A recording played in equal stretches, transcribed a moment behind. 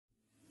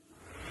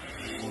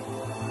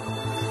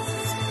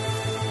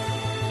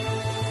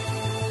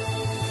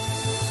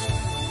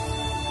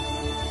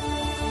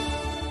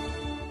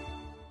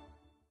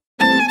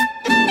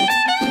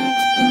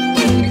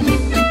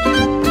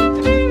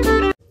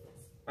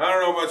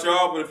about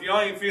y'all, but if y'all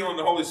ain't feeling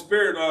the Holy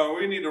Spirit,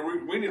 we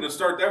need to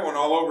start that one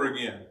all over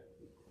again.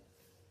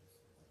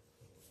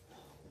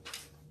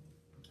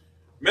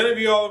 Many of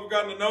y'all have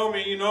gotten to know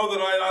me. You know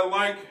that I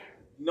like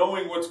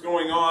knowing what's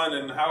going on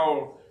and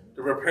how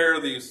to prepare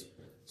these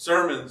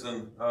sermons.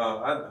 And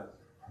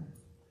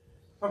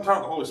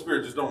sometimes the Holy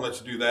Spirit just don't let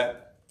you do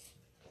that.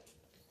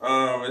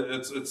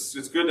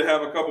 It's good to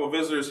have a couple of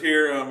visitors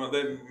here.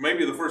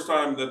 Maybe the first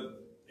time that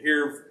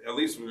here, at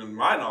least in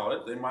my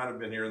knowledge, they might have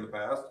been here in the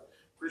past.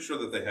 Pretty sure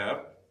that they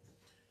have.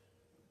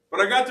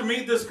 But I got to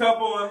meet this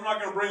couple, and I'm not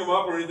going to bring them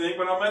up or anything,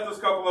 but I met this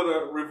couple at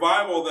a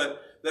revival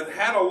that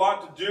had a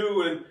lot to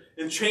do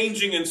in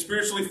changing and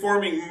spiritually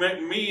forming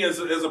me as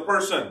a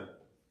person.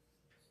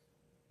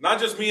 Not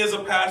just me as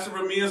a pastor,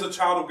 but me as a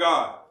child of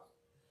God.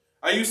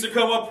 I used to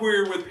come up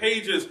here with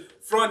pages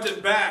front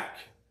and back.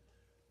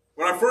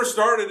 When I first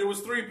started, it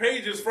was 3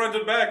 pages front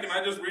and back, and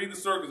I just read the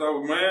story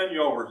because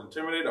y'all were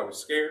intimidated. I was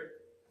scared.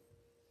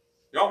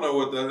 Y'all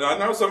know I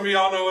know some of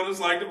y'all know what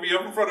it's like to be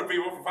up in front of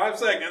people for 5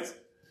 seconds.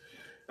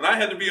 And I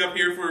had to be up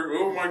here for,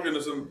 oh my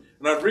goodness, and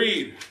I'd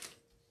read.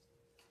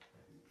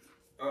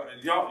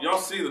 Y'all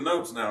see the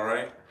notes now,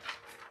 right?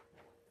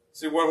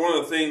 See, one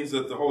of the things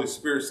that the Holy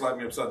Spirit slapped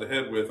me upside the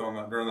head with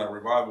during that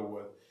revival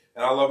with,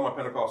 and I love my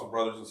Pentecostal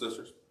brothers and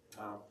sisters.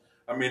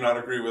 I may not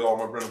agree with all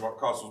my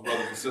Pentecostal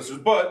brothers and sisters,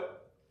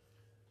 but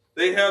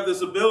they have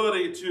this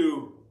ability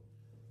to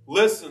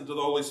listen to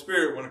the Holy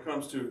Spirit when it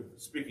comes to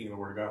speaking the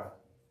Word of God.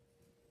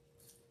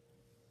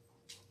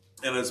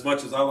 And as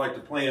much as I like to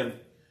plan,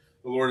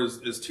 the Lord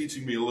is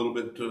teaching me a little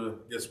bit to,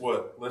 guess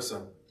what?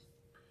 Listen,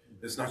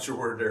 it's not your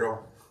word,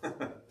 Darrell.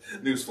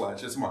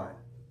 Newsflash, it's mine.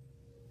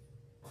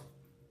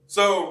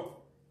 So,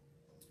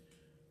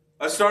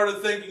 I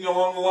started thinking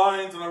along the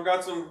lines, and I've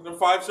got some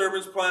 5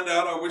 sermons planned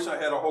out. I wish I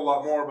had a whole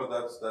lot more, but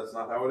that's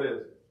not how it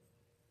is.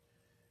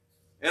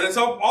 And it's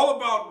all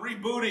about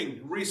rebooting,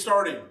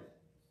 restarting.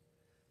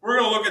 We're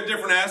going to look at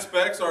different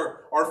aspects,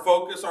 our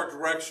focus, our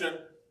direction.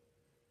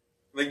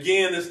 And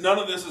again, none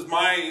of this is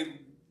my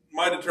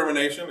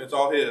determination. It's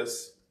all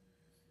His.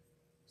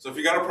 So if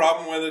you got a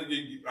problem with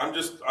it, I'm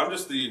just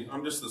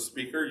the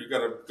speaker. You got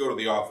to go to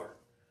the author.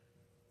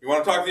 You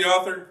want to talk to the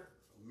author?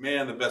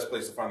 Man, the best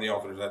place to find the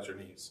author is at your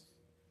knees.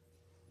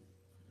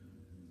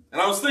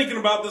 And I was thinking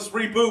about this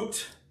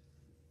reboot.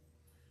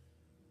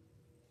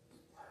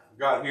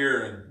 Got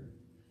here,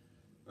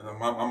 and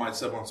I might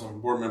step on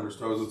some board members'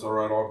 toes. It's all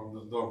right.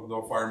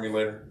 They'll fire me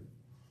later.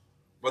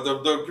 But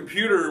the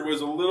computer was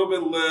a little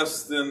bit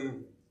less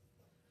than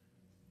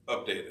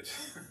updated.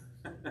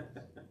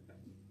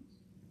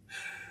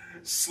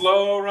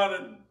 Slow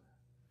running.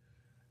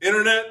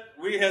 Internet,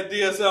 we had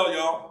DSL,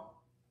 y'all.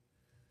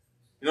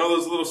 You know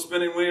those little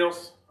spinning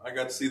wheels? I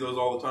got to see those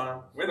all the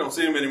time. We don't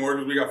see them anymore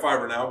because we got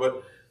fiber now,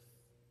 but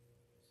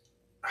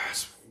I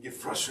get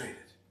frustrated.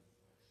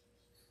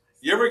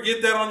 You ever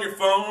get that on your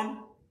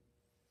phone?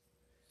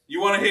 You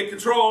want to hit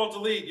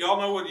Ctrl+alt+delete. Y'all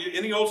know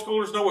any old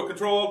schoolers know what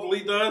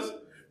Ctrl+alt+delete does?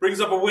 Brings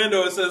up a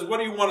window and says, what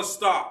do you want to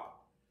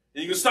stop?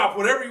 And you can stop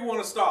whatever you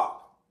want to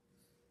stop.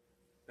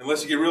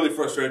 Unless you get really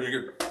frustrated,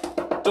 you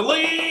get,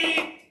 delete!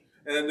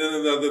 And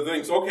then the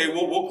thing's, okay,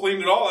 we'll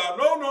clean it all out.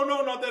 No,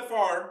 not that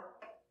far.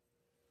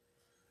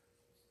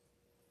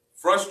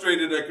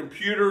 Frustrated at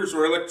computers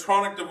or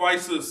electronic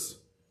devices.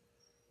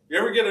 You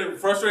ever get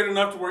frustrated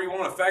enough to where you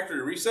want a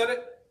factory reset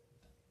it?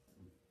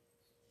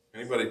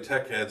 Anybody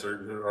tech heads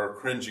are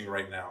cringing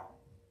right now.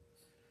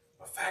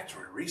 A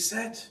factory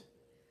reset?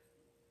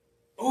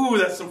 Ooh,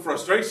 that's some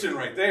frustration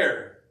right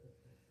there.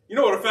 You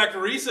know what a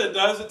factory reset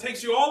does? It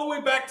takes you all the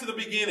way back to the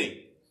beginning.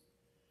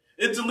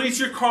 It deletes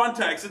your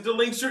contacts. It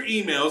deletes your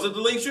emails. It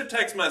deletes your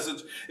text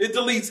message. It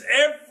deletes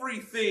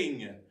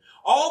everything.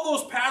 All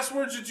those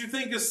passwords that you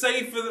think is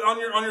safe on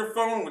your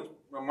phone, which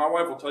my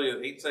wife will tell you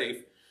it ain't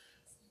safe.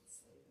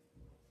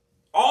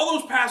 All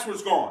those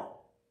passwords gone.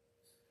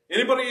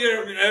 Anybody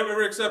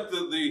ever accept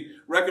the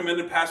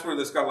recommended password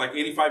that's got like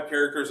 85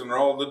 characters and they're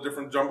all the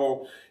different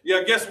jumble?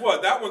 Yeah, guess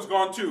what? That one's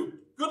gone too.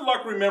 Good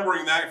luck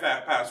remembering that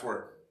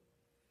password.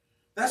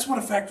 That's what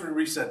a factory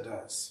reset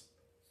does.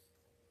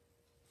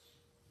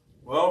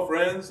 Well,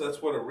 friends,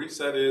 that's what a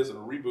reset is and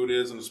a reboot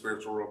is in the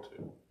spiritual world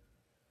too.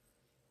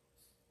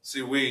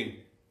 See,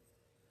 we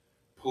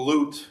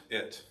pollute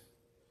it.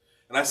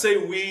 And I say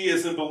we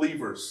as in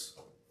believers.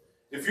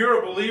 If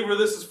you're a believer,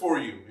 this is for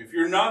you. If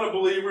you're not a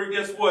believer,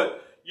 guess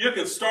what? You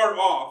can start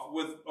off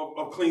with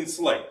a clean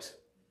slate.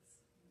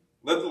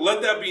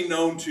 Let that be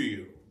known to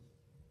you.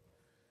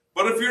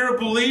 But if you're a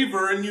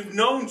believer and you've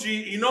known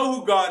Jesus, you know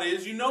who God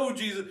is, you know who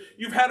Jesus,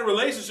 you've had a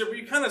relationship, but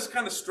you kind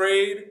of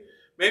strayed.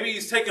 Maybe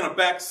he's taken a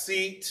back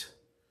seat.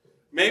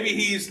 Maybe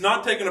he's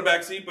not taking a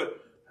back seat,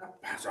 but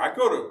Pastor, I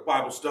go to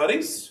Bible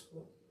studies.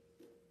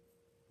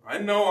 I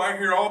know, I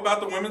hear all about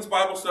the women's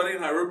Bible study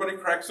and how everybody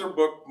cracks their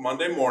book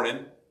Monday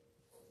morning.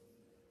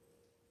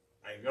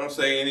 I ain't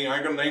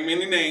gonna name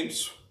any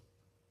names.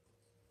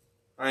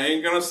 I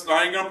ain't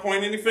gonna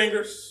point any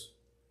fingers.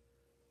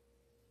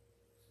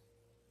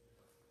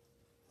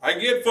 I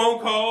get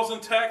phone calls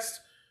and texts.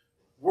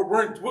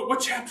 What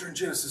chapter in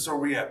Genesis are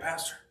we at,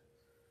 Pastor?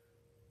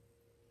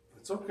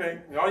 It's okay.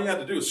 All you have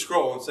to do is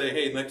scroll and say,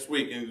 hey, next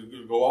week, and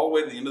you go all the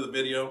way to the end of the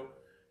video,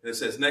 and it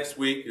says next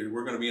week,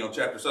 we're going to be on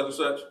chapter such and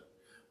such.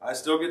 I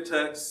still get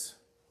texts.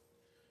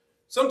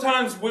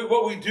 Sometimes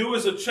what we do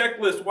is a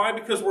checklist. Why?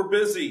 Because we're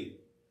busy.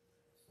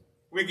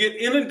 We get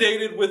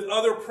inundated with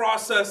other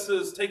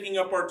processes taking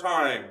up our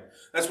time.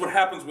 That's what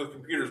happens with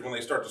computers when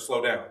they start to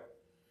slow down.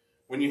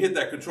 When you hit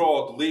that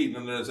Ctrl+alt+del,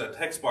 and there's that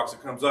text box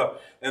that comes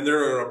up, and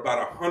there are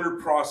about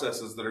 100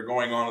 processes that are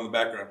going on in the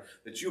background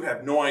that you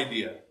have no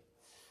idea.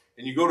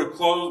 And you go to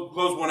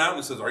close one out and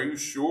it says, are you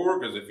sure?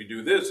 Because if you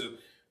do this,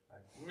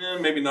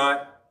 maybe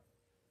not.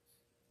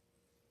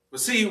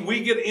 But see,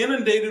 we get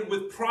inundated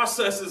with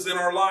processes in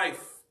our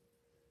life.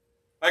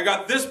 I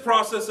got this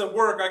process at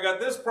work. I got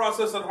this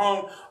process at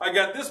home. I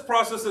got this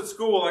process at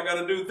school. I got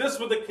to do this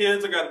with the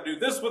kids. I got to do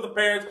this with the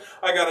parents.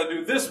 I got to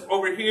do this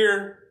over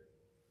here.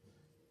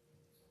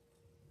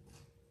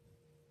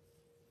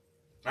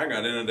 I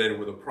got inundated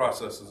with the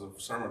processes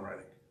of sermon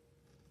writing.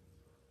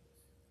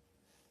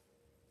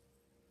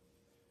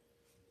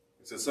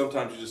 It says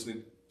sometimes you just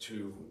need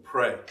to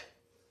pray.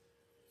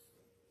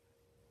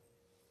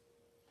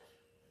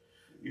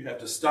 You have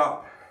to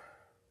stop.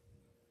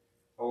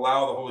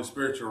 Allow the Holy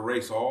Spirit to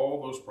erase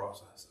all those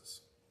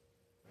processes.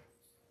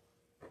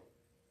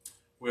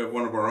 We have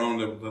one of our own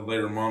that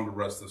laid her mom to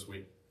rest this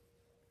week.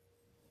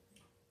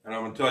 And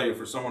I'm going to tell you,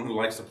 for someone who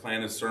likes to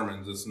plan his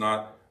sermons,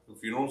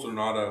 funerals are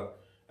not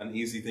an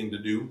easy thing to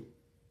do.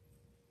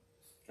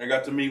 I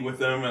got to meet with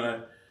them, and I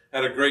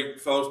had a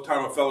great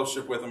time of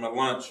fellowship with them at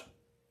lunch.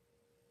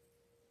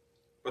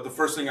 But the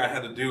first thing I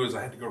had to do is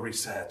I had to go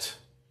reset.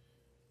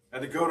 I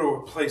had to go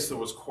to a place that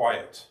was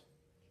quiet.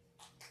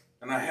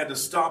 And I had to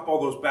stop all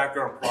those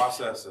background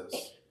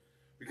processes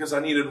because I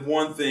needed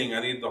one thing.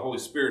 I needed the Holy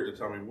Spirit to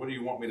tell me, what do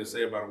you want me to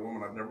say about a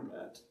woman I've never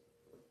met?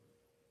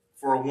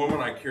 For a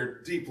woman I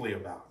care deeply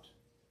about.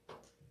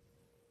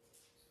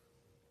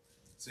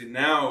 See,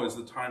 now is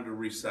the time to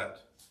reset.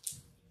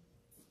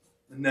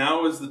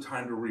 Now is the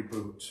time to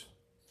reboot.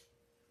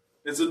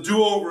 It's a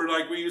do-over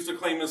like we used to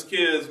claim as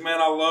kids. Man,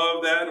 I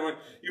love that. And when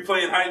you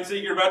play in hide and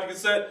seek, you're about to get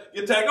set,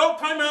 get tagged. Oh,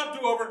 time out,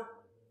 do-over.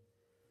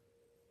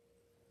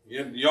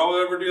 Y'all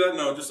ever do that?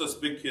 No, just us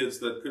big kids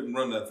that couldn't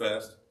run that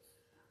fast.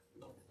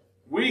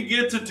 We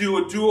get to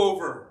do a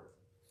do-over.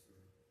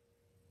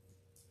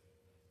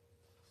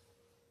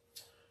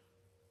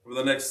 Over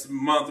the next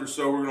month or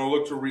so, we're going to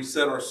look to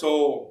reset our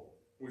soul,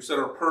 reset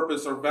our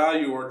purpose, our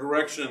value, our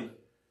direction.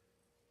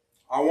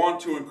 I want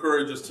to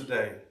encourage us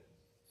today.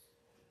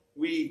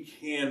 We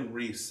can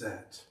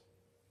reset.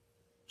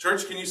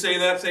 Church, can you say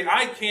that? Say,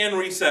 I can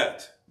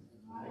reset.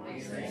 I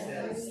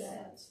can reset.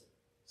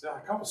 A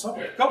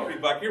couple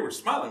people back here were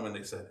smiling when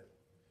they said it.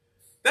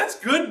 That's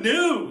good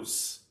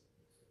news.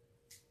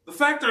 The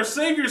fact our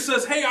Savior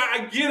says, hey,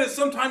 I get it.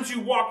 Sometimes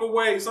you walk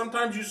away.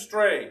 Sometimes you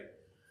stray.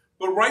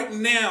 But right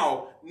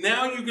now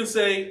you can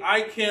say,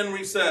 I can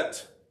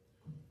reset.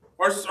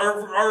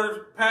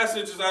 Our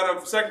passage is out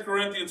of 2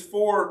 Corinthians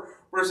 4,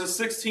 verses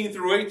 16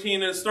 through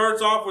 18. And it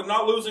starts off with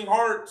not losing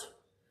heart.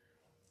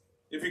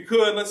 If you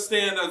could, let's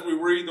stand as we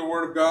read the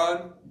Word of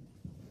God.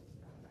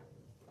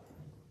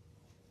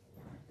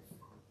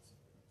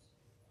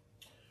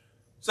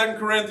 2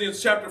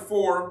 Corinthians chapter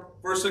 4,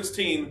 verse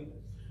 16.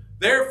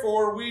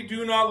 Therefore, we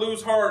do not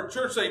lose heart.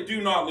 Church, say, do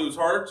not lose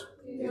heart.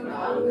 Do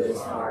not lose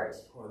heart.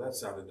 Boy, that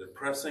sounded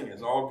depressing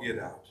as all get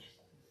out.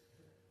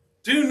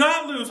 Do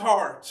not lose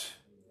heart.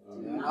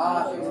 Do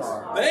not lose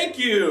heart. Thank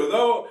you.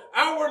 Though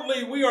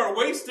outwardly we are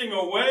wasting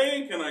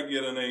away. Can I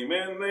get an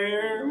amen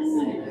there?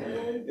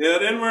 Amen.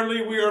 Yet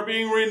inwardly we are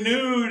being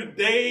renewed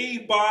day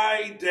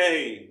by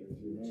day.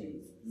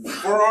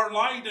 For our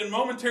light and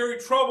momentary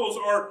troubles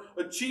are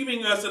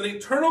achieving us an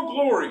eternal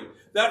glory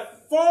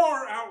that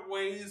far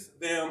outweighs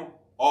them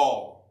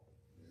all.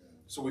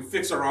 So we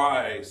fix our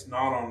eyes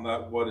not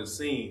on what is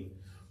seen,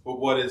 but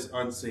what is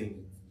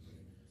unseen.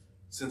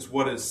 Since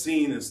what is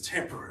seen is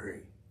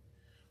temporary,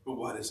 but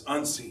what is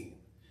unseen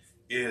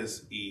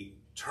is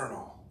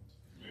eternal.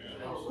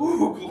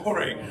 Ooh,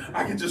 glory.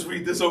 I can just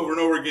read this over and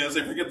over again and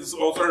say, forget this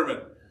whole sermon.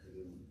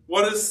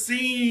 What is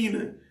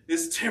seen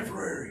is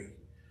temporary.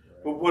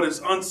 But what is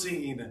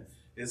unseen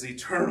is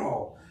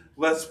eternal.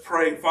 Let's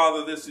pray.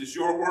 Father, this is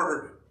your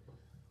word.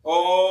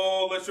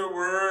 Oh, let your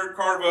word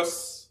carve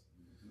us.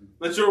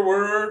 Let your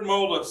word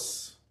mold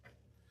us.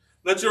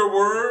 Let your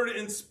word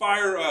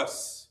inspire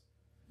us.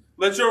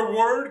 Let your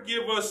word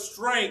give us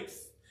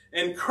strength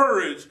and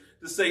courage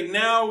to say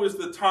now is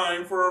the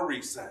time for a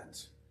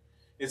reset.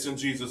 It's in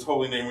Jesus'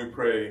 holy name we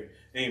pray.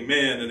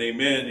 Amen and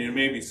amen. You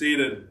may be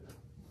seated.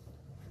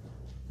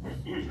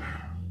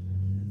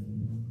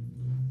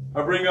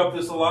 I bring up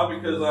this a lot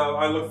because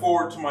I look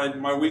forward to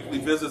my weekly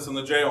visits in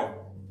the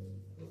jail.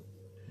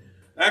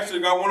 Actually,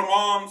 got one of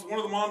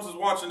the moms is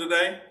watching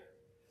today.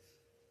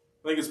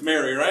 I think it's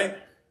Mary, right?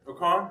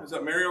 O'Con? Is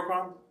that Mary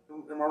O'Con?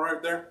 Am I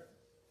right there?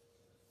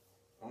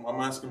 I'm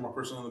asking my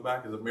person in the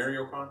back. Is it Mary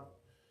O'Con?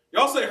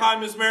 Y'all say hi,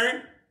 Miss Mary.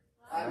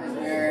 Hi, Miss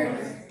Mary.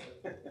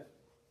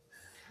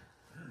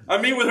 I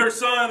meet with her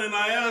son, and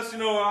I ask,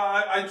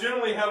 I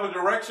generally have a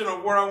direction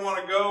of where I want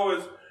to go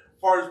as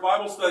far as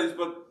Bible studies,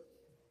 but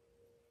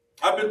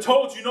I've been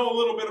told you know a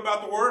little bit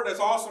about the Word. That's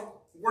awesome.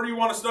 Where do you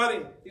want to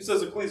study? He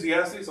says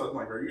Ecclesiastes. I'm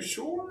like, are you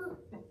sure?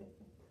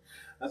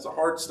 That's a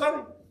hard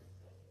study.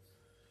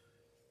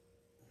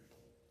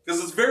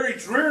 Because it's very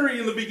dreary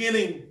in the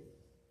beginning,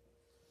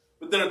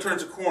 but then it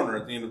turns a corner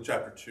at the end of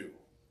chapter 2.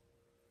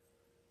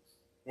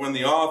 When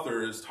the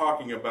author is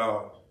talking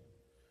about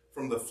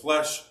from the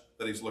flesh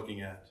that he's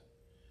looking at,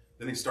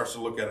 then he starts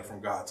to look at it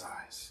from God's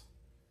eyes.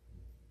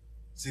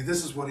 See,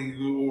 this is what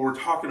we're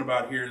talking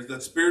about here, is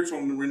that spiritual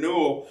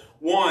renewal.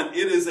 One,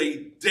 it is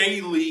a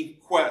daily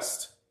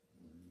quest.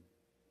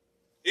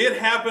 It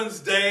happens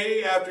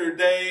day after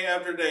day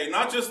after day.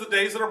 Not just the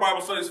days that our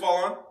Bible studies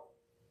fall on.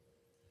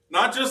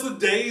 Not just the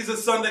days that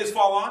Sundays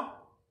fall on.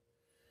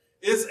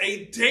 It's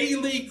a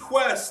daily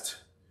quest.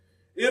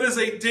 It is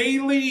a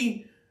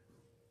daily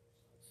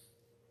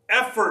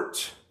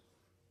effort.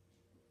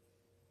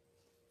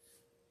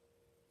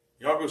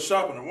 Y'all go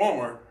shopping at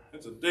Walmart.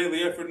 It's a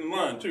daily effort in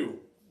line, too.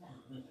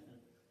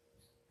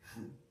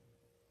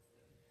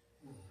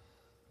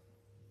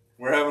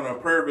 We're having a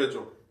prayer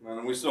vigil,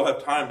 and we still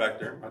have time back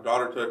there.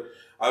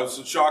 I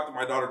was shocked that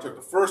my daughter took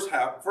the first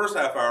half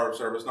hour of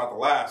service, not the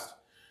last,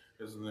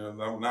 because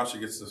now she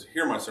gets to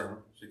hear my sermon.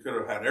 She could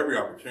have had every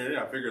opportunity.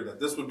 I figured that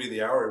this would be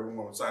the hour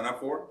everyone would sign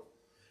up for.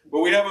 But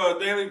we have a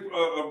daily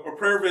a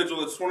prayer vigil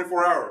that's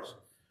 24 hours.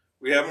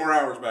 We have more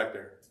hours back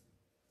there.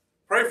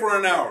 Pray for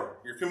an hour.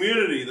 Your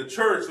community, the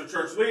church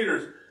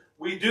leaders.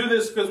 We do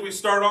this because we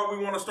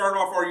want to start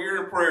off our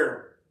year in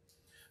prayer.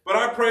 But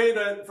I pray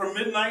that from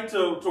midnight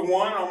to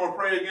 1, I'm going to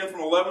pray again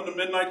from 11 to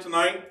midnight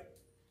tonight.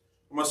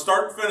 I'm going to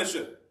start and finish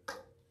it.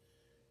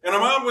 And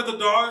I'm out with the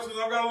dogs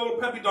because I've got a little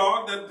peppy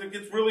dog that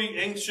gets really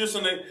anxious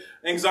and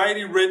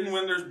anxiety-ridden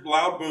when there's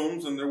loud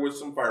booms. And there was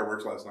some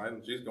fireworks last night,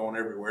 and she's going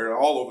everywhere,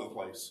 all over the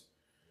place.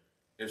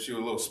 If she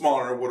was a little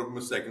smaller, I would have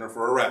mistaken her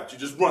for a rat. She's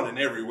just running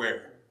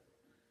everywhere.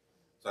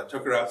 So I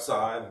took her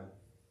outside, and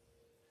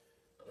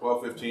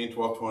 12:15,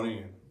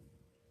 12:20.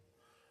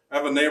 I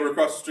have a neighbor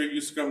across the street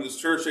used to come to this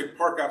church. They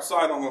park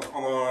outside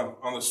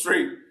on the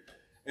street,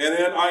 and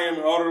then I am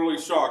utterly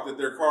shocked that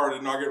their car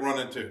did not get run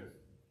into.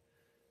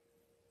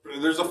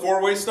 There's a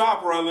 4-way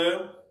stop where I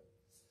live.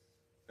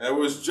 It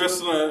was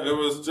just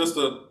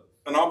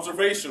an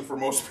observation for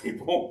most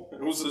people.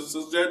 It was a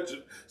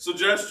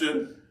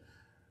suggestion.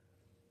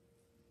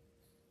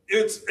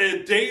 It's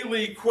a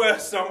daily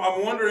quest.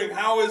 I'm wondering,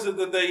 how is it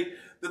that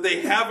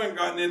they haven't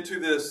gotten into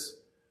this?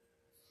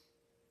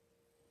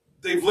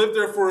 They've lived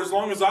there for as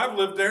long as I've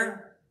lived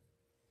there.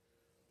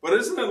 But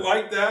isn't it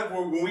like that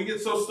when we get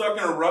so stuck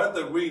in a rut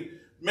that we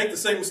make the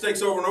same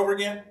mistakes over and over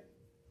again?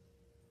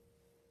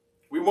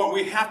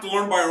 We have to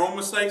learn by our own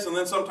mistakes, and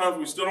then sometimes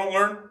we still don't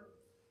learn.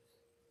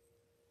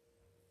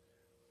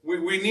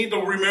 We need to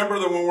remember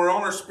that when we're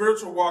on our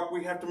spiritual walk,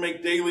 we have to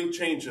make daily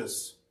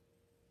changes.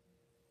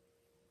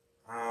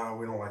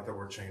 We don't like that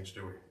word change,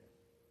 do we?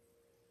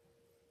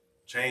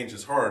 Change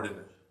is hard, isn't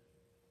it?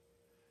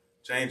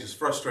 Change is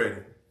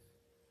frustrating.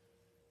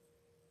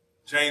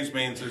 Change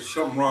means there's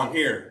something wrong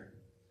here.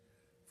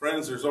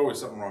 Friends, there's always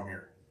something wrong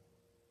here.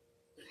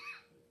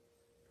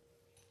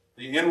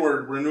 The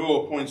inward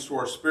renewal points to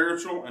our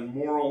spiritual and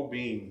moral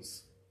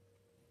beings.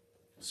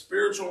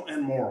 Spiritual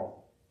and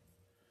moral.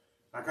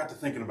 I got to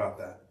thinking about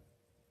that.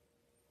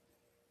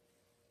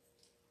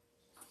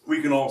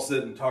 We can all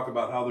sit and talk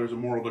about how there's a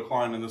moral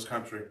decline in this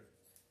country.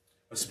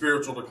 A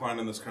spiritual decline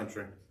in this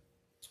country.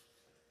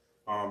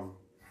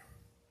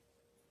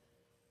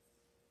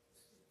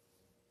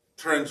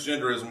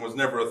 Transgenderism was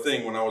never a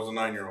thing when I was a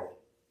 9-year-old.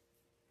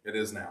 It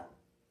is now.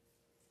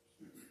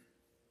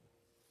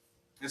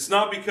 It's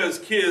not because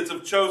kids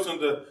have chosen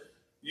to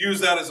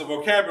use that as a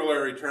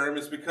vocabulary term.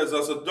 It's because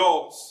us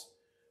adults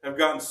have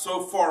gotten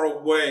so far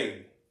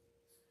away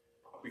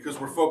because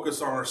we're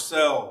focused on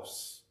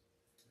ourselves.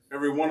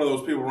 Every one of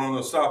those people running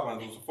those stop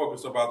lines was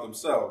focused about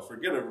themselves.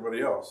 Forget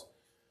everybody else.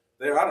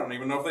 I don't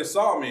even know if they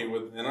saw me,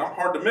 and I'm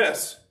hard to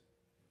miss,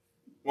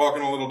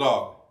 walking a little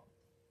dog.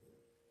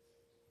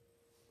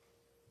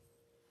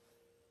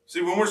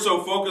 See, when we're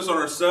so focused on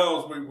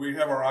ourselves, we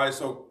have our eyes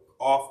so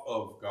off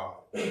of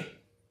God.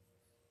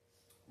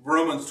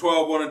 Romans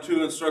 12, 1 and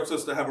 2 instructs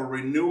us to have a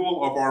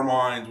renewal of our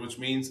minds, which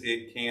means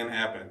it can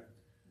happen.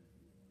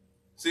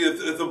 See,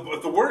 if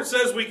the word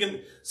says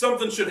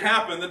something should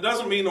happen, that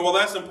doesn't mean, well,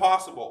 that's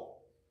impossible.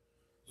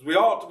 We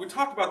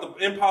talked about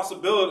the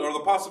impossibility or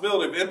the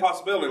possibility of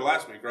impossibility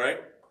last week, right?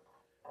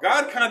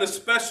 God kind of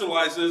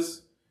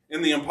specializes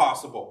in the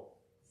impossible.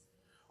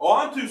 Oh,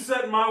 I'm too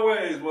set in my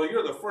ways. Well,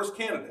 you're the first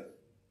candidate.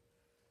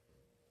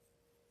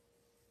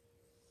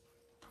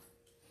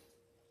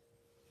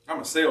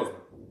 I'm a salesman.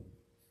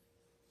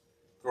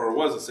 Or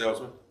was a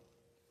salesman.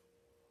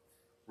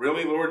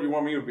 Really, Lord, you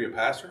want me to be a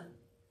pastor?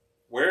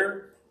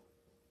 Where?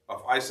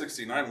 Of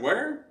I-69?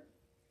 Where?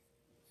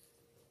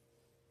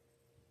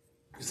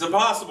 It's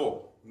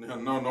impossible.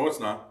 No, it's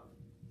not.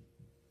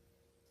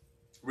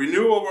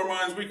 Renewal of our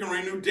minds, we can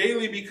renew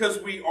daily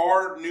because we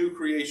are new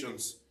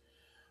creations.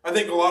 I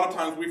think a lot of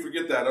times we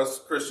forget that. Us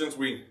Christians,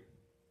 we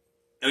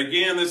And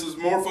again, this is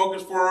more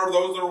focused for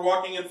those that are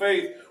walking in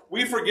faith.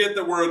 We forget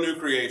that we're a new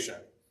creation.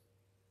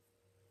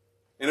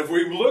 And if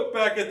we look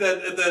back at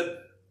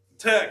that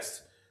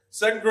text,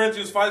 2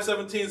 Corinthians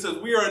 5:17 says,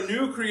 we are a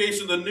new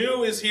creation. The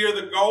new is here.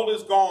 The old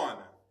is gone.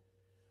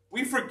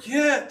 We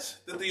forget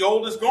that the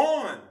old is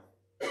gone.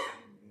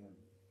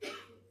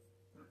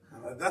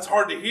 That's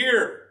hard to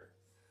hear.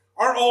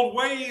 Our old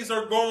ways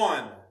are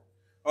gone.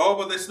 Oh,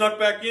 but they snuck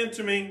back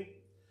into me.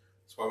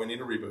 That's why we need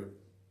a reboot.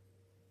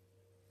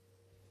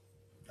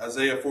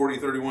 Isaiah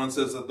 40:31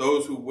 says that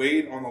those who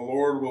wait on the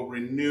Lord will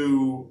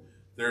renew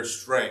their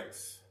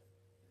strength.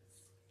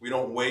 We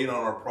don't wait on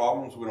our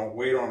problems. We don't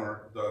wait on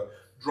the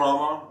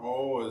drama.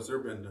 Oh, has there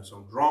been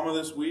some drama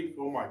this week?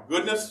 Oh my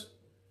goodness.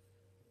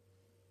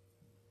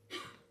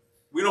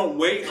 We don't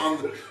wait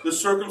on the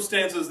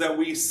circumstances that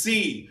we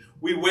see.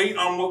 We wait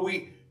on what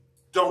we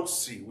don't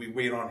see. We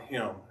wait on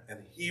Him, and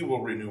He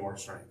will renew our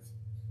strength.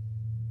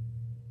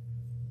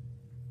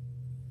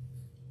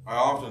 I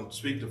often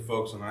speak to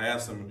folks and I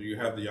ask them, do you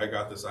have the I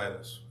got this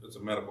itis? It's a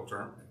medical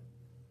term.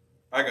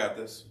 I got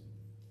this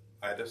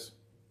itis.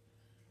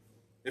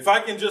 If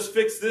I can just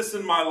fix this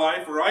in my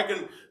life, or I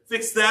can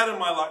fix that in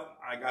my life,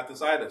 I got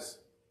this itis.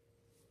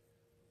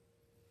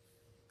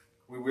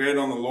 We wait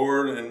on the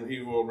Lord and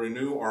He will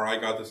renew our I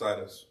got this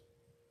itis.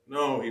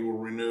 No, He will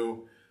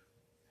renew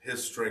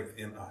His strength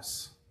in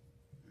us.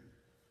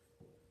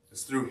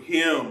 It's through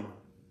Him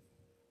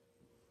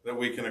that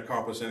we can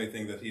accomplish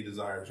anything that He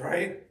desires,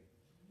 right?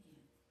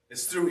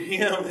 It's through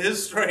Him,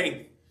 His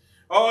strength.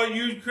 Oh,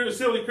 you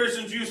silly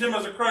Christians use Him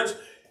as a crutch.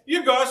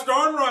 You gosh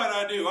darn right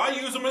I do. I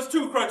use Him as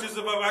two crutches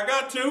if I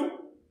got to.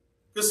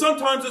 Because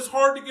sometimes it's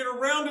hard to get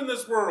around in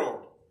this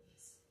world.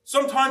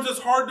 Sometimes it's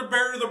hard to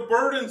bear the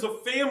burdens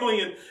of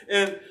family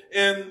and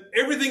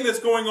everything that's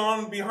going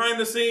on behind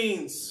the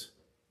scenes.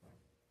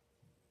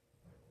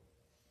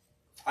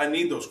 I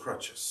need those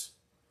crutches.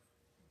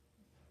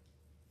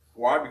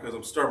 Why? Because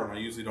I'm stubborn. I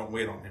usually don't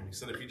wait on Him. He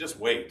said, if you just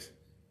wait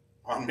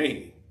on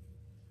me,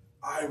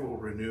 I will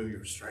renew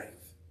your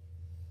strength.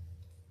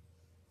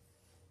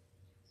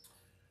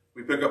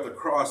 We pick up the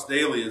cross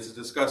daily as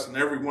discussed in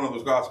every one of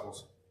those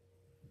Gospels.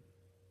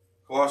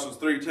 Colossians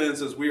 3:10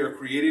 says, we are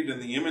created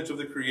in the image of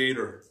the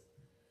Creator.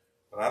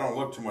 But I don't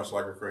look too much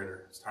like a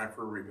Creator. It's time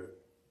for a reboot.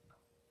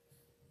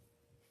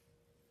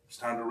 It's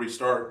time to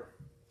restart.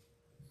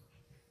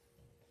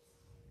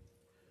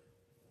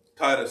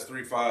 Titus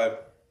 3:5.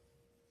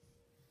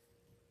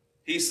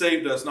 He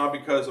saved us not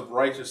because of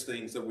righteous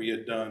things that we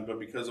had done, but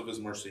because of His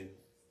mercy.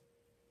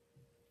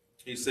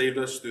 He saved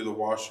us through the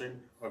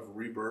washing of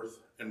rebirth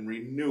and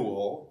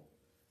renewal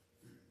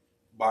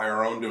by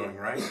our own doing,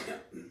 right?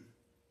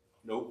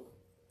 Nope.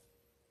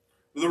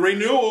 The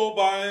renewal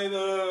by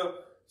the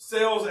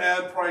sales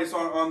ad price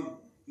on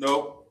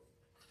nope.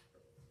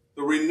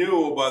 The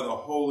renewal by the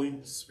Holy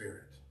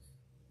Spirit.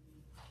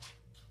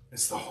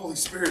 It's the Holy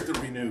Spirit that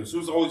renews.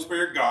 Who's the Holy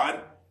Spirit?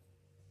 God.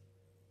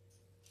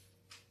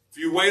 If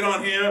you wait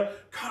on Him,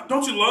 God,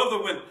 don't you love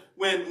that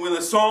when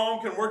a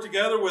psalm can work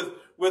together with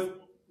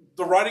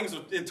the writings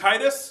in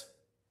Titus?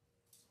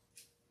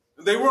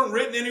 They weren't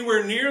written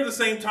anywhere near the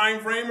same time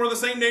frame or the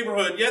same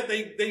neighborhood, yet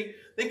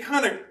they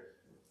kind of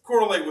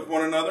correlate with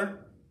one another.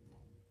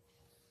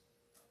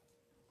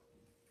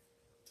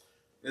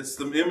 It's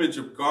the image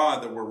of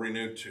God that we're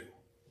renewed to.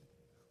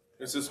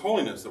 It's His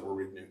holiness that we're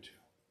renewed to.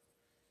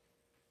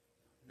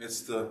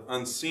 It's the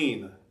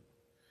unseen.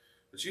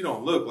 But you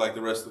don't look like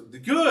the rest of the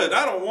good.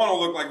 I don't want to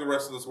look like the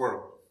rest of this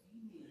world.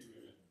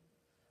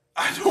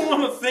 I don't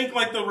want to think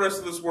like the rest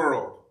of this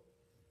world.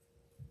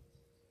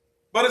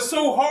 But it's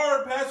so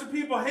hard, Pastor.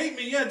 People hate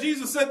me. Yeah,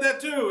 Jesus said that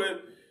too.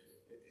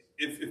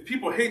 If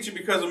people hate you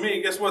because of me,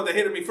 guess what? They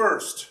hated me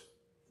first.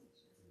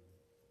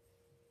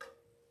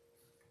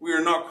 We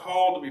are not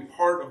called to be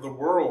part of the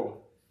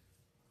world.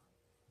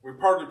 We're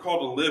called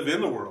to live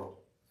in the world,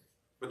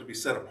 but to be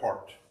set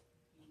apart.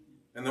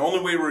 And the only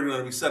way we're going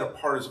to be set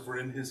apart is if we're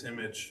in His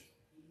image.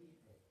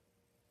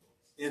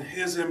 In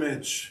His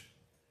image.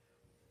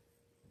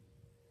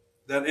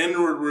 That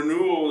inward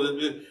renewal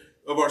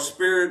of our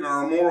spirit and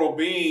our moral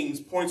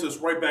beings points us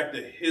right back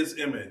to His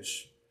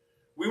image.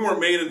 We weren't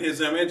made in His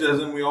image,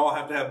 as in we all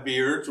have to have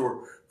beards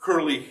or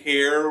curly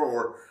hair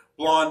or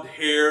blonde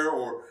hair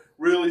or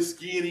really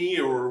skinny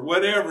or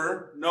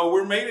whatever. No,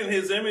 we're made in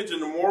His image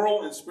and the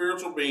moral and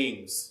spiritual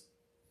beings.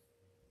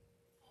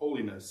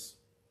 Holiness.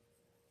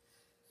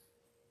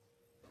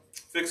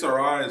 Fix our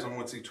eyes on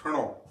what's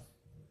eternal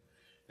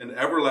and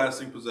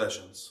everlasting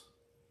possessions.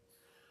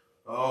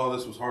 Oh,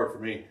 this was hard for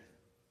me.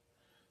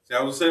 See,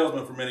 I was a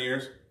salesman for many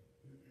years.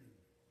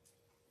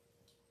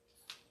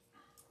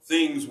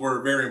 Things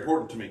were very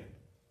important to me.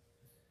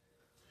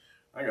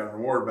 I got an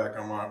award back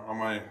on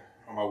my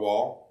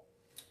wall.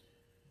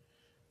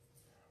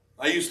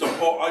 I used to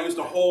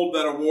hold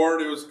that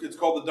award. It's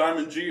called the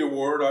Diamond G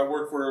Award. I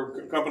worked for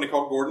a company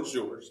called Gordon's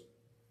Jewelers.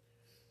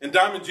 And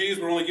Diamond G's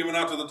were only given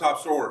out to the top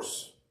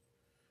stores.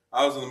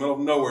 I was in the middle of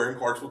nowhere in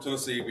Clarksville,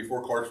 Tennessee,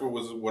 before Clarksville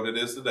was what it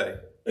is today.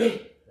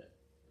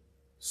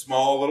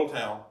 Small little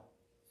town.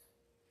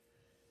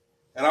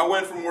 And I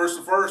went from worst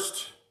to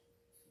first.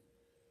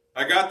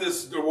 I got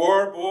this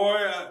award,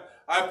 boy.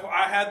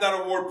 I had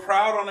that award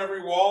proud on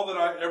every wall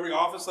every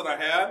office that I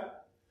had.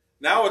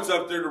 Now it's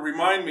up there to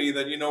remind me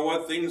that, you know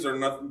what, things are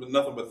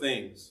nothing but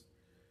things.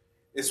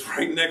 It's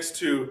right next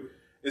to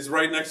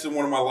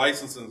one of my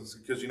licenses,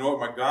 because you know what,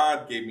 my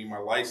God gave me my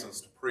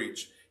license to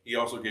preach. He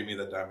also gave me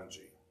that diamond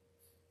G.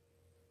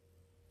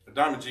 A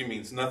diamond G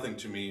means nothing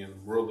to me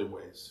in worldly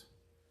ways.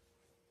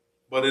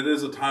 But it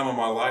is a time of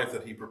my life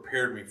that he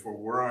prepared me for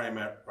where I am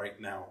at right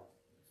now.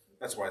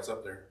 That's why it's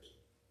up there.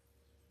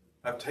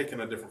 I've taken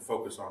a different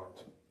focus on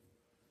it.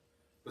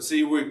 But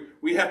see,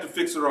 we have to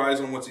fix our eyes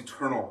on what's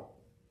eternal.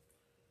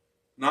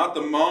 Not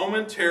the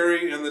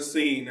momentary and the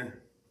seen.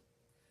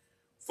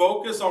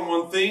 Focus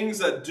on things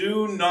that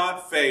do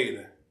not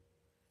fade.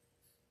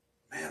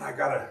 Man, I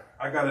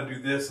gotta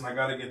do this, and I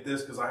gotta get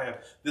this because I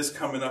have this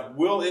coming up.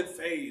 Will it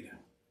fade?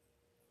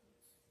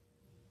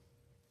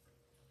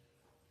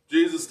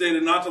 Jesus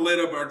stated not to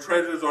lay up our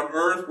treasures on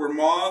earth where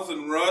moths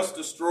and rust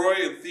destroy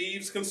and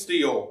thieves can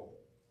steal.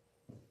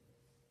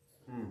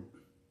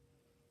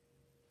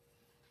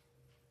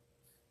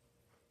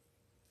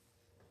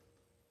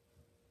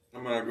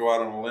 I'm going to go out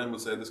on a limb and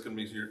say this could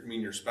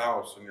mean your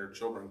spouse and your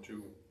children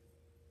too.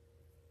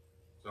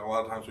 So a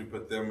lot of times we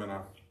put them on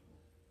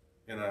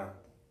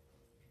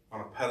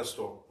a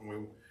pedestal,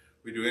 and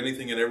we do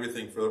anything and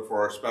everything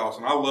for our spouse.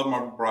 And I love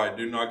my bride,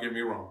 do not get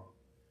me wrong,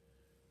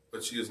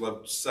 but she is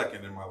loved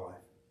second in my life.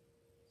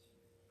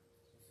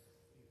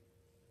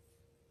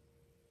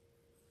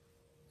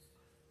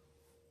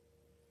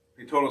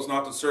 He told us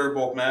not to serve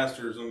both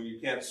masters, and you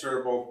can't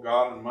serve both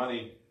God and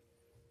money.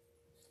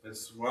 It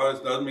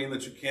doesn't mean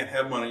that you can't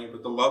have money,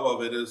 but the love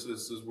of it is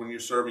when you're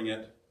serving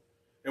it.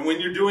 And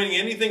when you're doing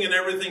anything and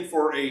everything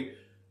for a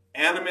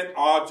animate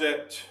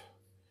object,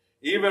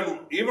 even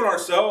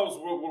ourselves,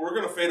 we're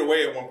going to fade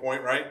away at one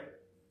point, right?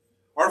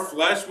 Our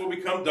flesh will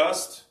become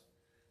dust,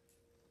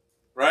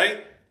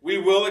 right? We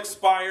will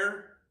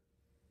expire.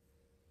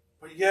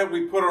 But yet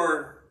we put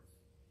our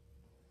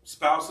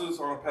spouses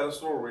on a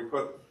pedestal, or we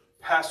put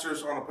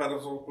pastors on a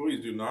pedestal.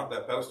 Please do not.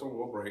 That pedestal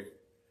will break.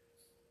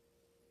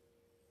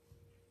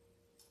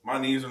 My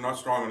knees are not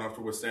strong enough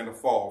to withstand a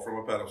fall from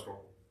a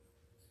pedestal.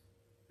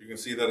 You can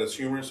see that as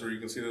humorous, or you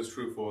can see that as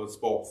truthful. It's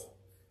both.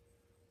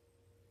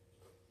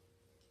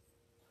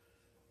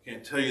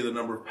 Can't tell you the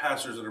number of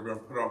pastors that have been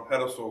put on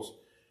pedestals,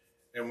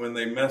 and when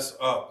they mess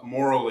up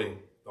morally,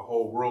 the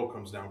whole world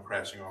comes down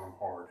crashing on them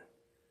hard.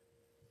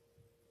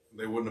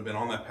 They wouldn't have been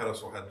on that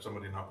pedestal had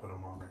somebody not put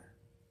them on there.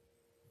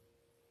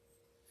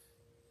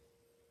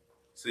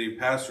 See,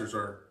 pastors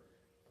are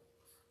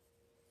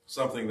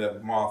something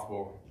that moth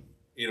will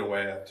eat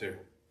away at too.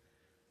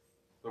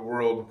 The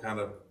world kind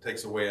of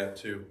takes away at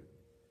too.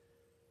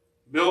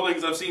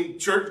 Buildings, I've seen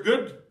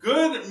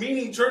good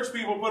meaning church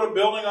people put a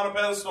building on a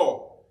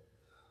pedestal.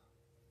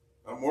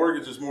 A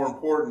mortgage is more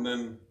important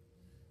than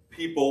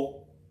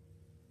people.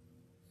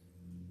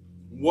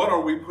 What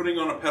are we putting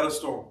on a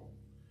pedestal?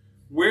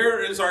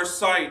 Where is our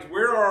sight?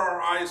 Where are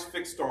our eyes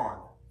fixed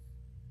on?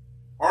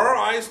 Are our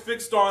eyes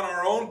fixed on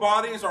our own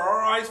bodies? Are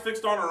our eyes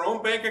fixed on our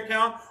own bank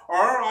account? Are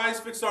our eyes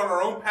fixed on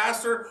our own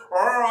pastor?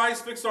 Are our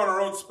eyes fixed on our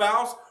own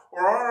spouse?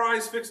 Or are our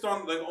eyes fixed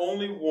on the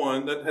only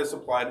one that has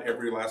supplied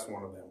every last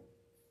one of them?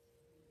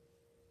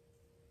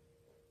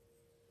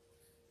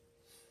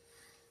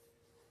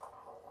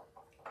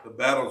 The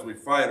battles we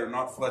fight are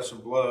not flesh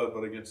and blood,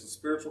 but against the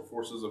spiritual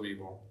forces of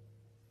evil.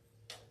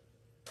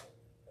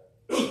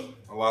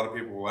 A lot of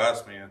people will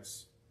ask me,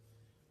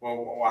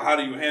 well, how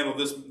do you handle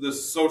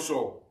this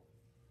social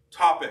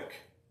topic?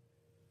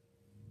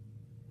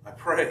 I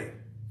pray.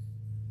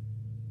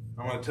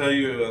 I'm going to tell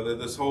you that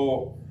this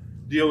whole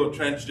deal of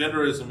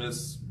transgenderism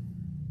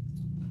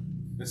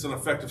it's an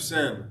effect of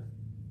sin.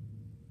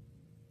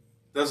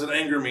 Does it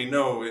anger me?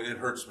 No, it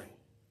hurts me.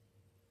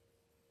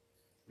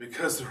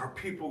 Because there are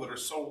people that are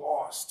so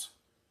lost,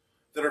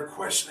 that are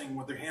questioning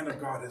what the hand of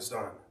God has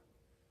done.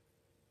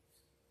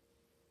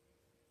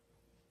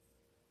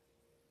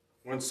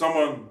 When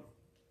someone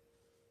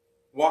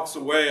walks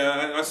away,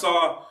 I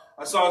saw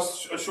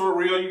a short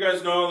reel. You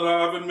guys know that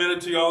I've admitted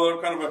to y'all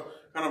that I'm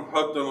kind of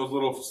hooked on those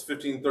little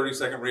 15,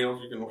 30-second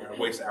reels. You can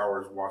waste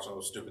hours watching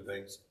those stupid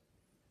things.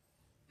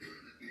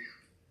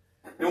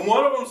 And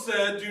one of them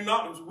said,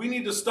 we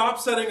need to stop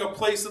setting a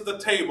place at the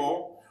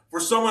table for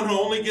someone who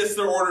only gets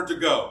their order to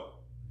go.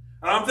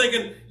 And I'm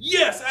thinking,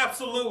 yes,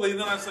 absolutely.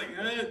 Then I say,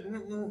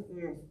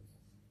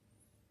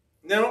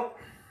 no.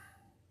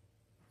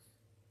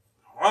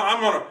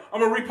 I'm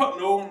gonna repub.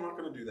 No, I'm not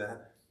gonna do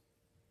that.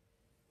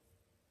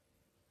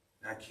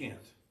 I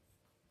can't.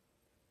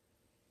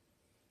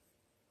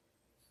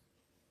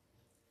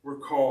 We're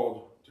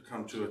called to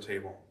come to a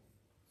table.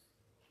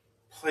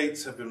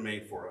 Plates have been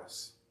made for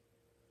us.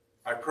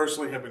 I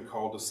personally have been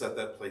called to set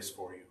that place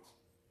for you.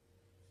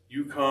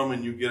 You come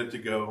and you get it to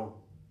go,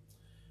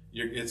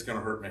 it's going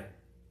to hurt me.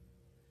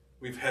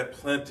 We've had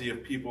plenty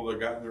of people that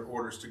have gotten their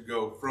orders to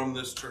go from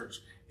this church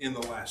in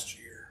the last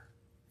year.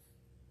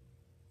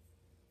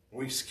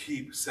 We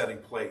keep setting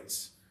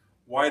plates.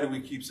 Why do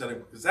we keep setting?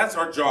 Because that's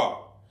our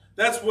job.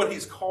 That's what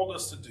he's called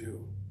us to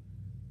do.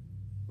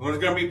 And there's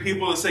going to be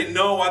people that say,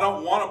 no, I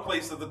don't want a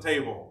place at the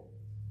table.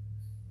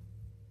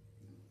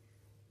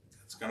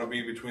 It's going to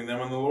be between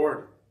them and the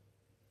Lord.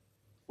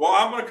 Well,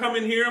 I'm going to come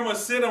in here, I'm going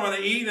to sit, I'm going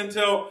to eat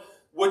until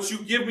what you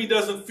give me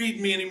doesn't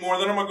feed me anymore.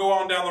 Then I'm going to go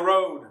on down the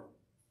road.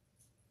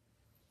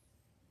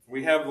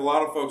 We have a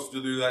lot of folks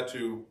to do that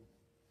too.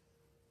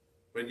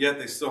 But yet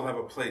they still have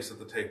a place at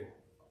the table.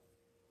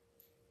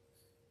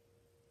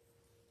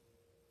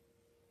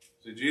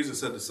 See, Jesus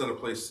said to set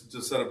up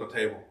a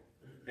table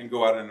and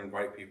go out and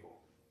invite people.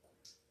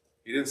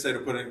 He didn't say to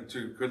put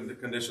into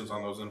conditions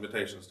on those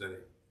invitations, did he?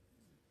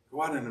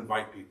 Go out and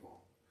invite people.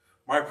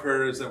 My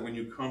prayer is that when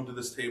you come to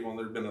this table, and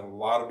there have been a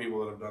lot of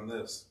people that have done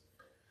this,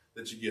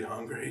 that you get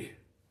hungry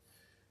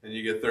and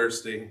you get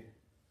thirsty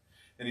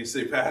and you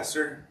say,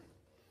 Pastor,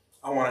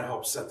 I want to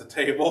help set the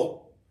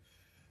table.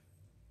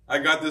 I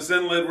got this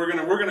inlet. We're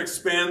gonna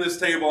expand this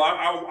table.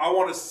 I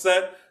want to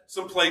set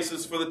some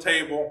places for the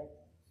table.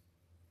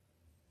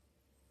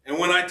 And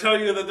when I tell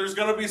you that there's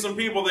going to be some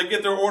people that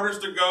get their orders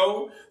to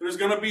go, there's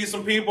going to be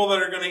some people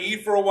that are going to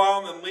eat for a while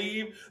and then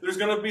leave. There's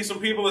going to be some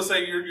people that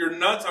say, you're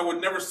nuts. I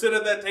would never sit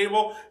at that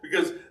table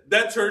because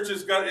that church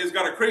has got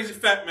a crazy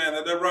fat man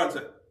that runs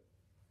it.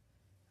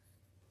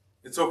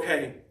 It's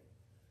okay.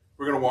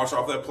 We're going to wash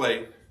off that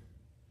plate.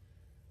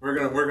 We're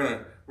going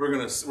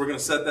to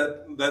set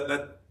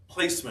that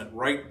placement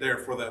right there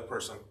for that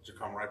person to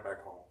come right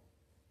back home.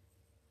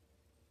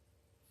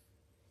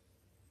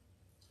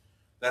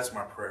 That's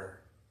my prayer.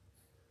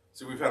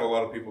 See, we've had a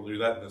lot of people do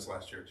that in this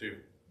last year too.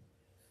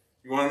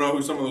 You want to know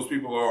who some of those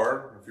people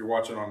are? If you're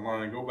watching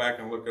online, go back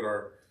and look at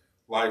our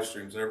live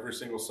streams every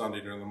single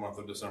Sunday during the month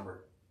of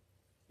December.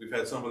 We've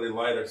had somebody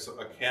light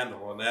a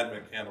candle, an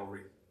Advent candle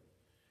wreath.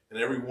 And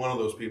every one of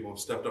those people have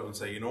stepped up and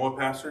say, you know what,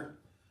 Pastor?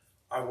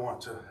 I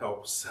want to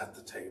help set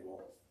the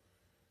table.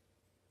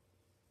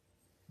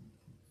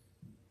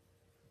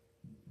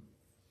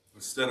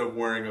 Instead of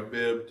wearing a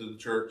bib to the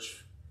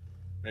church,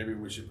 maybe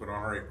we should put on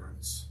our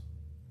aprons.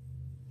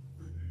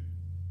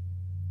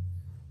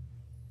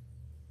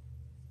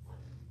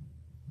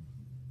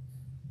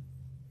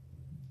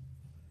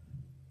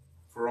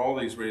 For all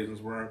these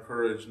reasons, we're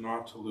encouraged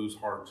not to lose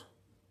heart.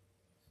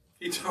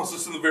 He tells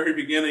us in the very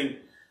beginning,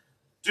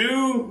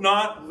 do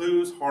not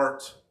lose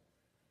heart.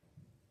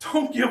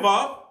 Don't give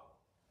up.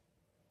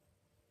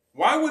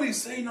 Why would he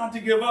say not to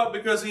give up?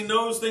 Because he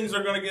knows things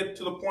are going to get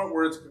to the point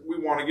where we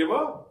want to give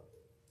up.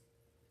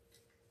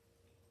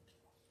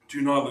 Do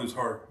not lose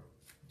heart.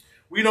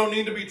 We don't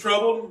need to be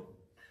troubled.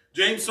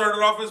 James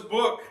started off his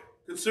book.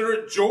 Consider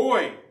it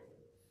joy.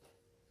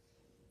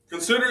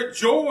 Consider it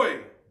joy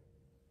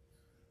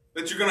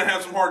that you're going to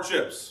have some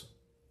hardships.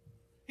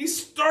 He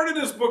started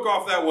his book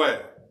off that way.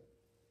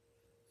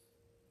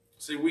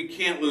 See, we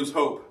can't lose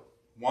hope.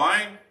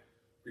 Why?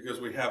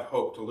 Because we have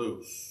hope to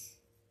lose.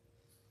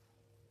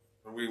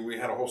 We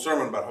had a whole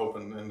sermon about hope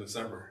in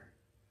December.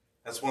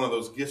 That's one of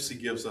those gifts he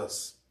gives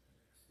us.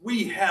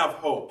 We have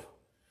hope.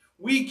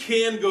 We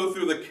can go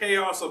through the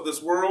chaos of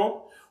this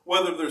world,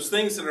 whether there's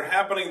things that are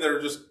happening that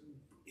are just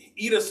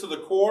eat us to the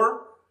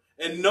core,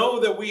 and know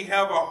that we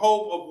have a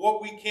hope of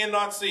what we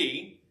cannot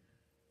see,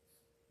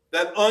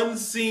 that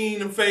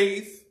unseen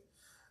faith,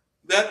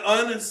 that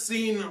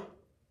unseen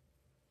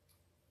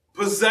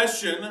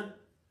possession,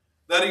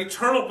 that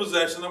eternal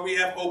possession that we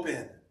have hope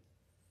in.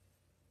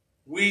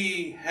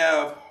 We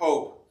have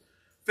hope.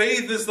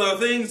 Faith is the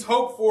things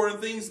hoped for and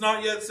things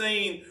not yet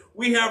seen.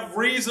 We have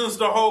reasons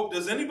to hope.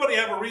 Does anybody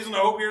have a reason to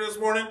hope here this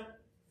morning?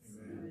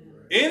 Amen.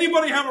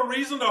 Anybody have a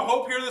reason to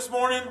hope here this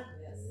morning?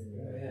 Yes.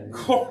 Amen.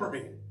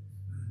 Glory.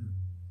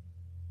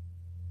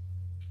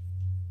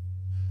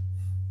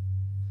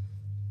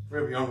 We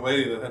have a young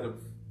lady that had to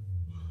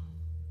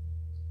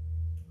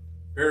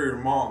bury her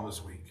mom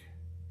this week.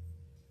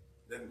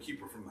 Didn't keep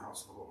her from the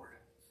house of the Lord.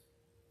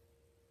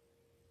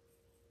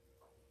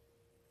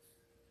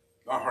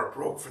 My heart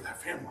broke for that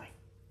family.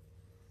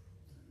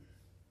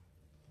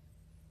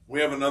 We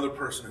have another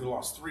person who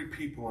lost 3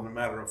 people in a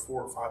matter of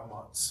 4 or 5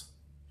 months.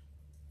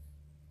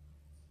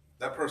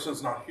 That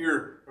person's not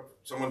here.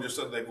 Someone just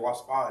said they've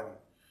lost 5.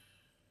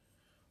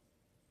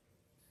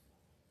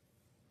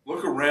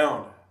 Look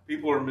around.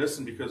 People are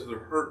missing because they're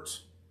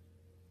hurt.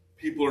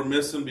 People are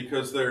missing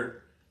because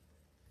they're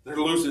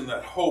losing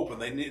that hope,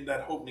 and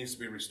that hope needs to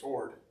be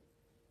restored.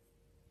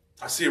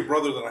 I see a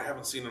brother that I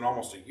haven't seen in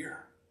almost a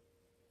year.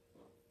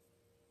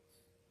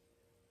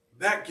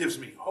 That gives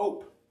me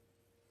hope.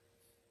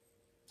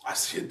 I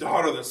see a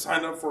daughter that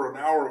signed up for an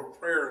hour of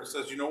prayer and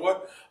says, you know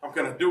what? I'm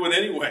going to do it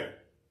anyway.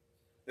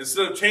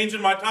 Instead of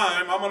changing my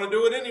time, I'm going to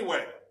do it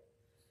anyway.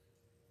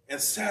 And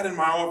sat in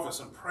my office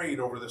and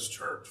prayed over this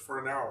church for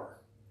an hour.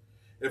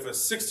 If a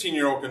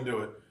 16-year-old can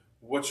do it,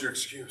 what's your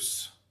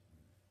excuse?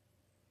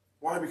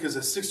 Why? Because a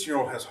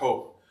 16-year-old has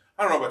hope.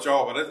 I don't know about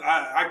y'all, but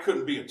I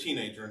couldn't be a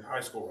teenager in high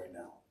school right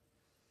now.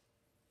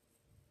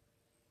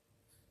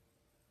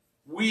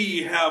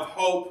 We have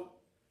hope.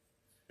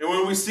 And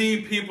when we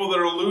see people that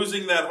are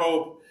losing that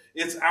hope,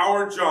 it's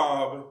our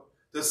job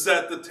to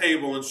set the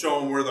table and show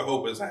them where the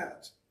hope is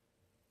at.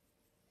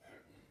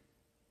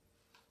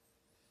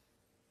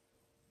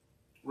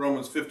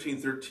 Romans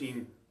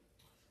 15:13.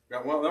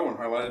 Got that one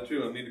highlighted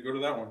too. I need to go to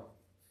that one.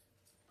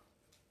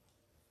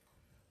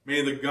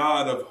 May the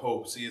God of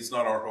hope, see, it's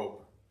not our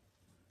hope,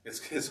 it's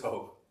his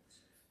hope.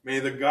 May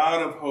the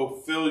God of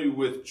hope fill you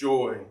with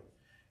joy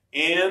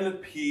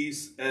and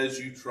peace as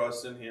you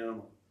trust in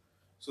him,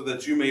 so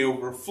that you may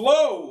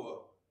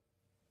overflow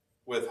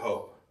with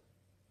hope.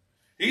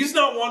 He's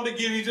not one to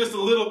give you just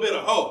a little bit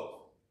of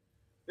hope.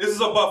 This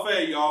is a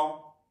buffet,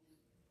 y'all.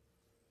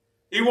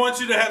 He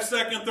wants you to have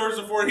second, thirds,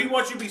 and fourth. He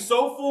wants you to be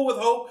so full with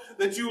hope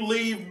that you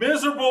leave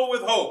miserable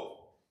with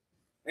hope.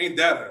 Ain't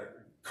that a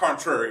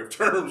contrary of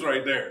terms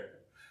right there?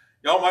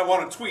 Y'all might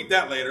want to tweet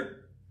that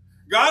later.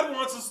 God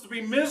wants us to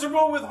be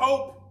miserable with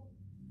hope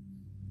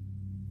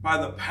by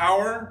the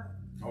power,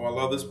 oh, I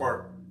love this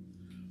part,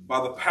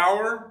 by the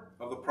power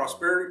of the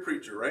prosperity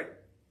preacher, right?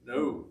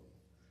 No,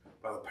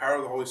 by the power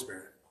of the Holy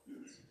Spirit.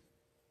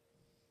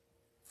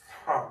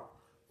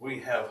 We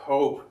have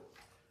hope.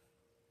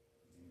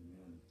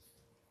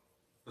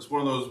 It's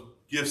one of those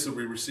gifts that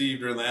we received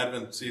during the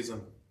Advent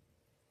season.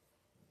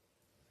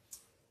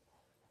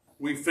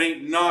 We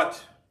faint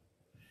not.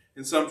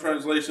 In some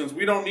translations,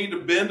 we don't need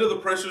to bend to the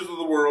pressures of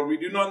the world. We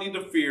do not need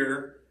to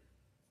fear.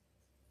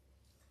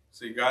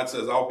 See, God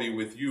says, I'll be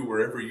with you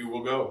wherever you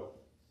will go.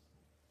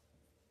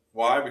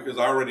 Why? Because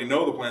I already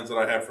know the plans that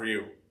I have for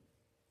you.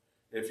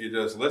 If you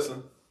just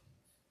listen.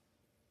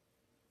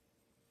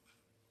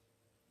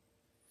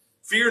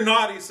 Fear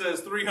not, he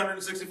says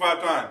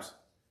 365 times.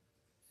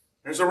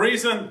 There's a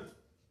reason.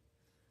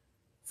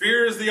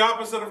 Fear is the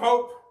opposite of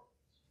hope.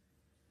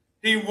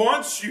 He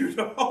wants you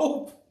to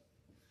hope.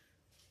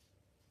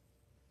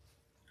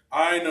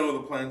 I know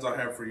the plans I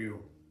have for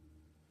you.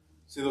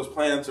 See, those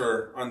plans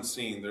are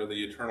unseen. They're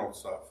the eternal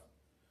stuff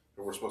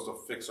that we're supposed to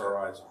fix our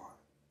eyes on.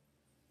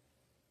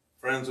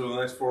 Friends, over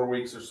the next 4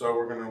 weeks or so,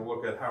 we're going to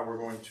look at how we're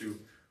going to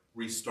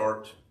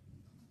restart.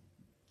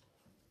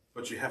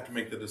 But you have to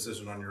make the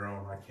decision on your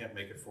own. I can't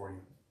make it for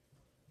you.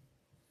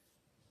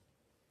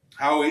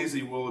 How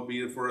easy will it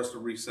be for us to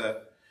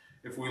reset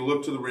if we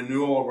look to the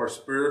renewal of our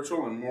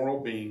spiritual and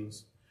moral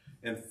beings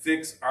and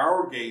fix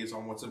our gaze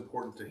on what's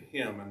important to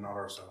him and not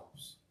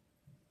ourselves?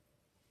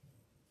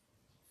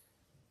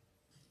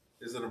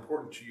 Is it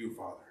important to you,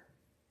 Father?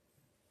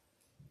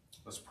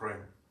 Let's pray.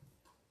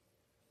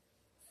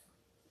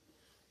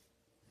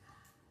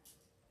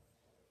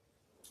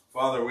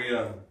 Father, we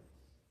have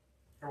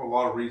a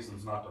lot of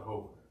reasons not to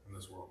hope in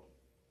this world.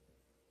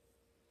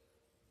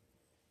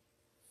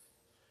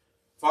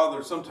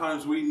 Father,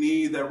 sometimes we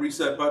need that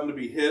reset button to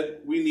be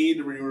hit. We need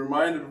to be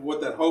reminded of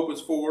what that hope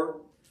is for.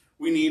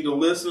 We need to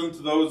listen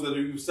to those that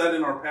you've set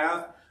in our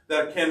path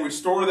that can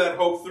restore that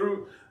hope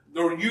through,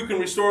 or you can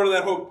restore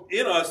that hope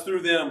in us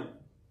through them.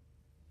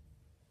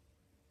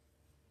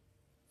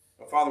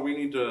 But Father, we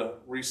need to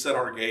reset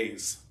our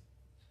gaze.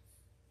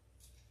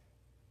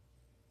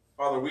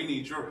 Father, we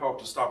need your help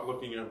to stop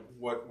looking at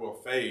what will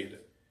fade.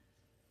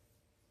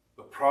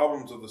 The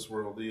problems of this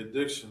world, the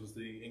addictions,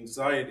 the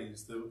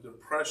anxieties, the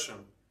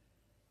depression,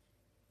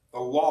 the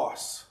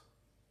loss.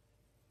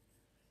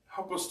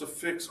 Help us to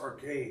fix our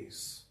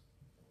gaze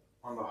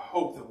on the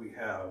hope that we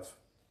have.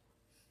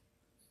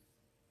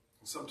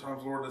 And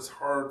sometimes, Lord, it's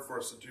hard for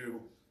us to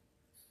do.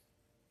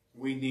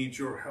 We need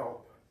your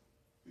help.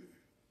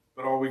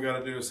 But all we got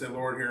to do is say,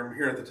 Lord, here, I'm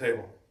here at the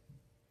table.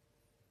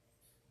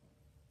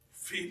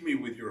 Feed me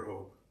with your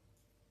hope.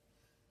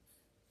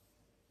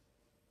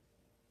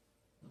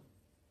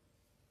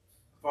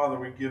 Father,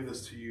 we give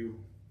this to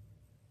you.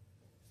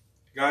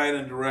 Guide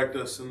and direct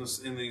us in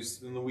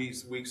the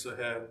weeks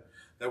ahead,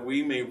 that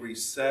we may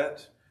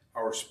reset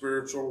our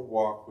spiritual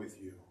walk with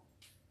you.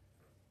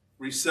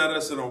 Reset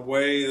us in a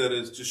way that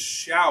is just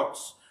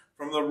shouts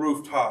from the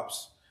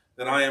rooftops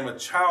that I am a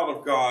child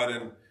of God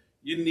and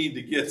you need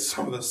to get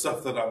some of the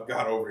stuff that I've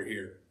got over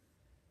here.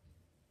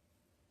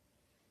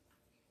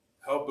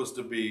 Help us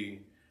to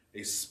be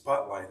a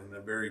spotlight in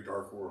a very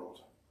dark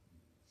world.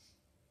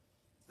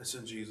 It's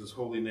in Jesus'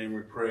 holy name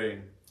we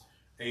pray.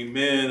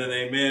 Amen and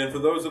amen. For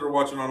those that are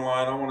watching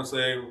online, I want to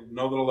say,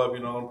 know that I love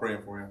you, know that I'm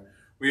praying for you.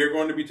 We are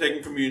going to be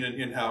taking communion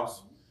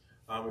in-house.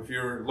 If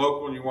you're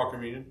local and you want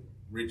communion,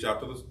 reach out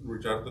to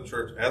the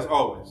church, as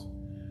always.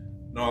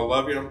 No, I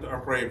love you.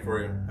 I'm praying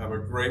for you. Have a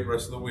great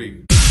rest of the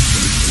week.